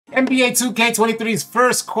NBA 2K23's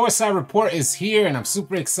first courtside report is here, and I'm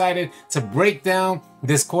super excited to break down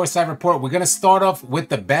this courtside report. We're going to start off with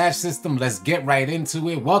the badge system. Let's get right into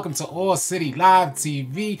it. Welcome to AllCity Live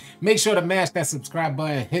TV. Make sure to mash that subscribe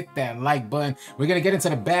button, hit that like button. We're going to get into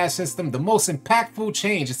the badge system. The most impactful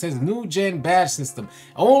change, it says new gen badge system,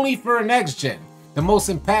 only for next gen. The most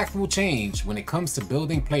impactful change when it comes to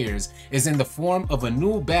building players is in the form of a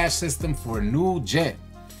new badge system for new gen.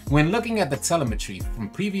 When looking at the telemetry from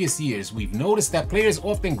previous years, we've noticed that players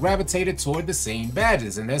often gravitated toward the same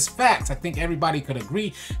badges, and that's facts. I think everybody could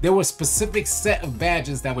agree there were a specific set of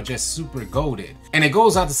badges that were just super goated. And it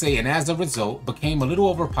goes on to say, and as a result, became a little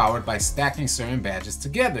overpowered by stacking certain badges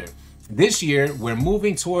together. This year, we're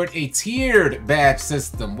moving toward a tiered badge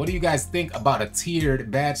system. What do you guys think about a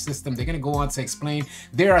tiered badge system? They're going to go on to explain.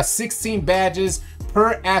 There are 16 badges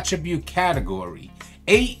per attribute category,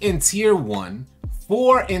 8 in tier 1,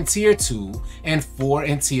 4 in tier 2, and 4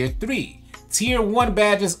 in tier 3. Tier 1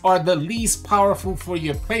 badges are the least powerful for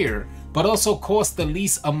your player, but also cost the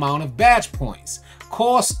least amount of badge points.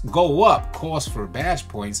 Costs go up, costs for badge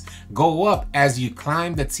points go up as you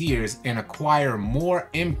climb the tiers and acquire more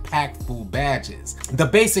impactful badges. The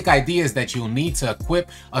basic idea is that you'll need to equip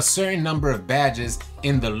a certain number of badges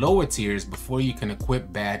in the lower tiers before you can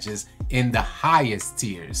equip badges in the highest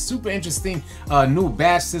tiers. Super interesting new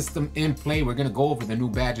badge system in play. We're gonna go over the new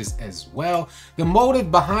badges as well. The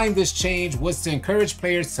motive behind this change was to encourage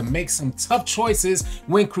players to make some tough choices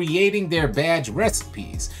when creating their badge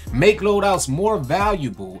recipes, make loadouts more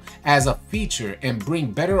valuable as a feature, and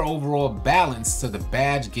bring better overall balance to the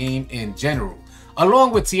badge game in general.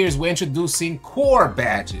 Along with tiers, we're introducing core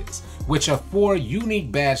badges, which are 4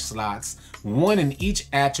 unique badge slots, 1 in each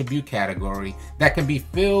attribute category, that can be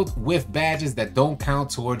filled with badges that don't count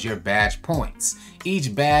towards your badge points.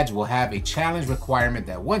 Each badge will have a challenge requirement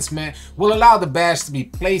that, once met, will allow the badge to be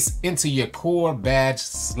placed into your core badge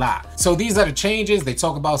slot. So these are the changes. They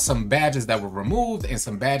talk about some badges that were removed and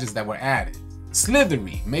some badges that were added.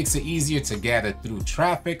 Slithery makes it easier to gather through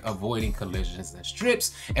traffic, avoiding collisions and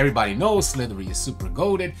strips. Everybody knows Slithery is super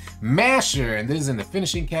goated. Masher, and this is in the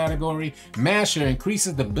finishing category, Masher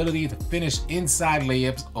increases the ability to finish inside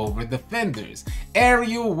layups over defenders.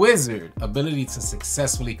 Aerial Wizard, ability to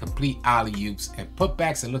successfully complete alley-oops and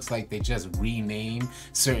putbacks. It looks like they just renamed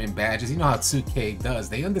certain badges. You know how 2K does.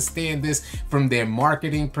 They understand this from their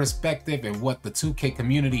marketing perspective and what the 2K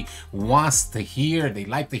community wants to hear. They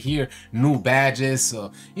like to hear new badges.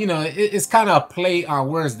 So, you know, it's kind of a play on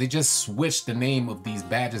words. They just switched the name of these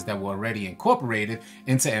badges that were already incorporated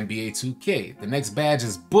into NBA 2K. The next badge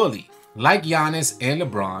is Bully. Like Giannis and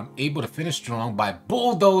LeBron, able to finish strong by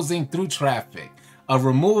bulldozing through traffic. A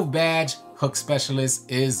removed badge, Hook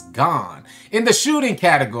Specialist, is gone. In the shooting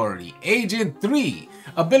category, Agent 3.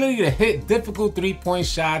 Ability to hit difficult three-point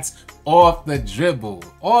shots off the dribble.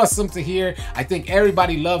 Awesome to hear. I think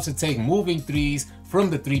everybody loves to take moving threes from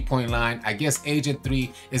the three-point line. I guess Agent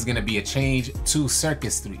 3 is going to be a change to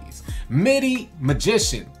Circus 3s. Midi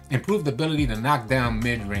Magician, improved ability to knock down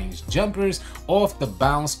mid-range jumpers off the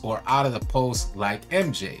bounce or out of the post like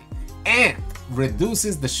MJ. Amp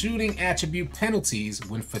reduces the shooting attribute penalties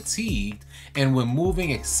when fatigued and when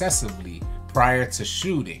moving excessively prior to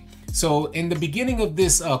shooting. So in the beginning of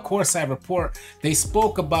this courtside report, they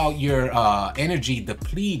spoke about your energy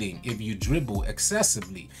depleting if you dribble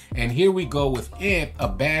excessively. And here we go with Amp, a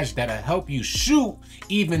badge that'll help you shoot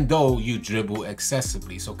even though you dribble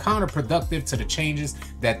excessively. So counterproductive to the changes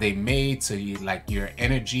that they made to like your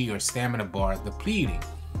energy or stamina bar depleting.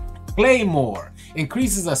 Claymore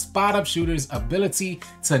increases a spot-up shooter's ability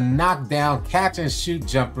to knock down catch and shoot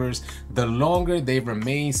jumpers the longer they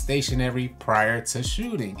remain stationary prior to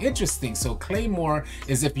shooting. Interesting. So Claymore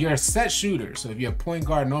is if you're a set shooter. So if you're a point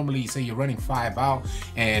guard, normally you say you're running 5 out,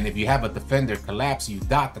 and if you have a defender collapse, you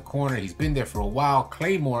dot the corner. He's been there for a while.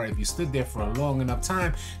 Claymore, if you stood there for a long enough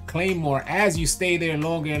time, Claymore, as you stay there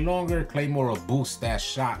longer and longer, Claymore will boost that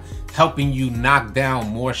shot, helping you knock down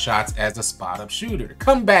more shots as a spot-up shooter.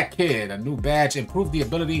 Comeback Kid, a new badge, improved the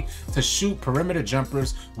ability to shoot perimeter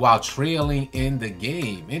jumpers while trailing in the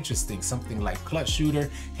game. Interesting. Something like clutch shooter.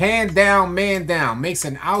 Hand down, man down, makes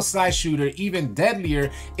an outside shooter even deadlier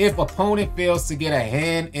if opponent fails to get a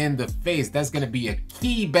hand in the face. That's going to be a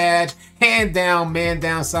key badge. Hand down, man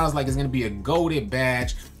down sounds like it's going to be a goated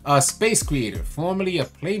badge Space Creator, formerly a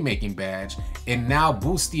playmaking badge, and now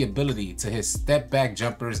boosts the ability to hit step back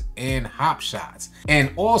jumpers and hop shots,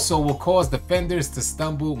 and also will cause defenders to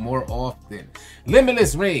stumble more often.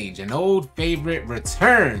 Limitless Range, an old favorite,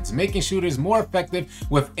 returns, making shooters more effective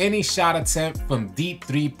with any shot attempt from deep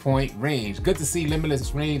 3-point range. Good to see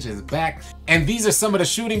Limitless Range is back. And these are some of the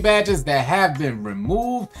shooting badges that have been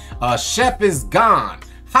removed. Chef is gone.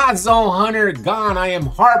 Hot Zone Hunter gone. I am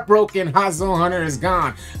heartbroken. Hot Zone Hunter is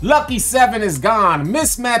gone. Lucky 7 is gone.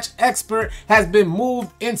 Mismatch Expert has been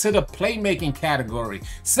moved into the playmaking category.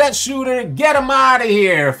 Set Shooter, get him out of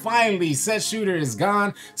here. Finally, Set Shooter is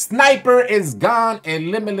gone. Sniper is gone.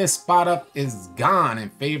 And Limitless Spot Up is gone in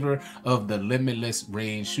favor of the Limitless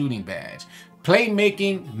Range Shooting Badge.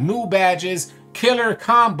 Playmaking, new badges. Killer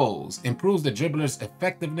Combos improves the dribbler's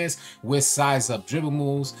effectiveness with size up dribble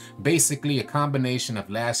moves, basically a combination of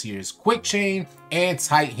last year's Quick Chain and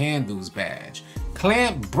Tight Handles badge.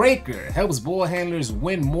 Clamp Breaker helps ball handlers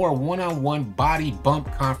win more one-on-one body bump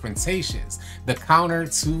confrontations, the counter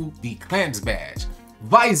to the Clamps badge.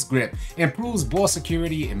 Vice Grip improves ball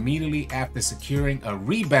security immediately after securing a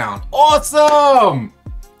rebound. Awesome!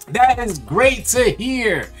 That is great to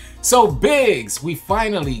hear. So Biggs, we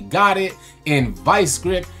finally got it in Vice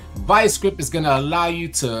Grip. Vice Grip is going to allow you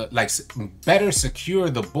to better secure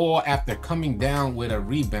the ball after coming down with a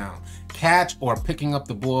rebound, catch, or picking up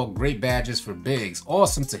the ball. Great badges for Biggs.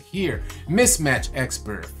 Awesome to hear. Mismatch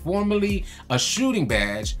Expert, formerly a shooting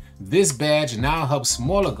badge. This badge now helps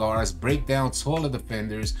smaller guards break down taller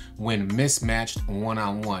defenders when mismatched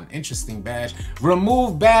one-on-one. Interesting badge.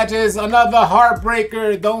 Remove badges, another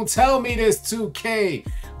heartbreaker. Don't tell me this, 2K.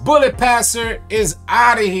 Bullet Passer is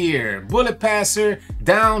out of here. Bullet Passer,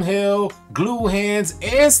 downhill, glue hands,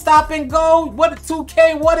 and stop and go. What,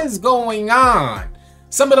 2K, what is going on?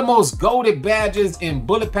 Some of the most goated badges in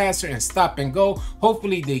Bullet Passer and Stop and Go.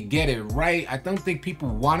 Hopefully they get it right. I don't think people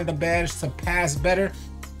wanted a badge to pass better.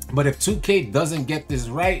 But if 2K doesn't get this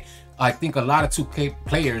right, I think a lot of 2K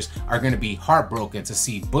players are going to be heartbroken to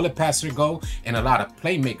see Bullet Passer go, and a lot of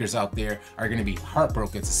playmakers out there are going to be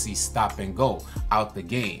heartbroken to see Stop and Go out the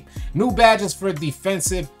game. New badges for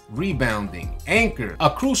defensive rebounding. Anchor, a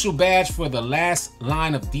crucial badge for the last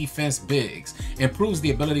line of defense bigs, improves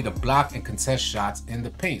the ability to block and contest shots in the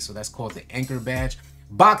paint. So that's called the Anchor badge.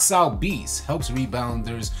 Box Out Beast helps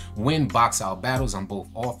rebounders win box out battles on both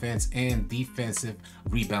offense and defensive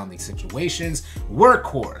rebounding situations.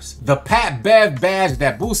 Workhorse, the Pat Bev badge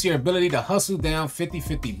that boosts your ability to hustle down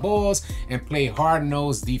 50-50 balls and play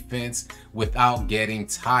hard-nosed defense without getting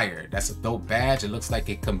tired. That's a dope badge. It looks like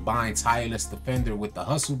it combines Tireless Defender with the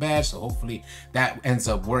Hustle badge, so hopefully that ends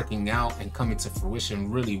up working out and coming to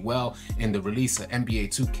fruition really well in the release of NBA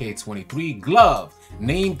 2K23. Glove,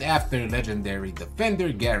 named after legendary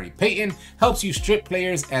defender Gary Payton, helps you strip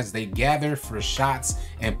players as they gather for shots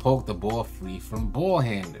and poke the ball free from ball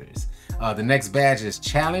handlers. The next badge is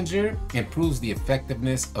Challenger, improves the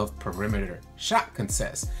effectiveness of perimeter shot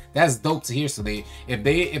contests. That's dope to hear. So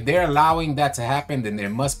if they're allowing that to happen, then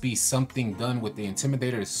there must be something done with the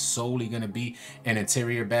Intimidator. Is solely going to be an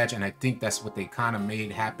interior badge, and I think that's what they kind of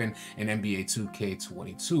made happen in NBA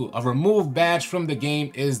 2K22. A removed badge from the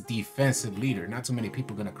game is Defensive Leader. Not too many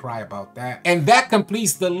people are going to cry about that. And that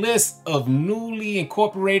completes the list of newly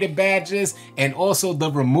incorporated badges and also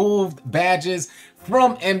the removed badges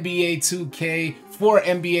from NBA 2K for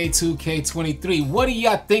NBA 2K23. What do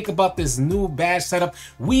y'all think about this new badge setup?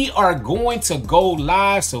 We are going to go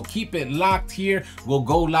live, so keep it locked here. We'll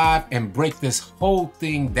go live and break this whole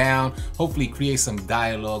thing down. Hopefully create some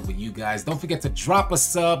dialogue with you guys. Don't forget to drop a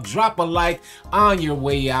sub, drop a like on your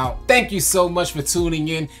way out. Thank you so much for tuning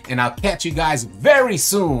in, and I'll catch you guys very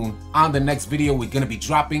soon on the next video. We're gonna be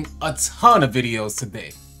dropping a ton of videos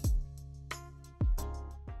today.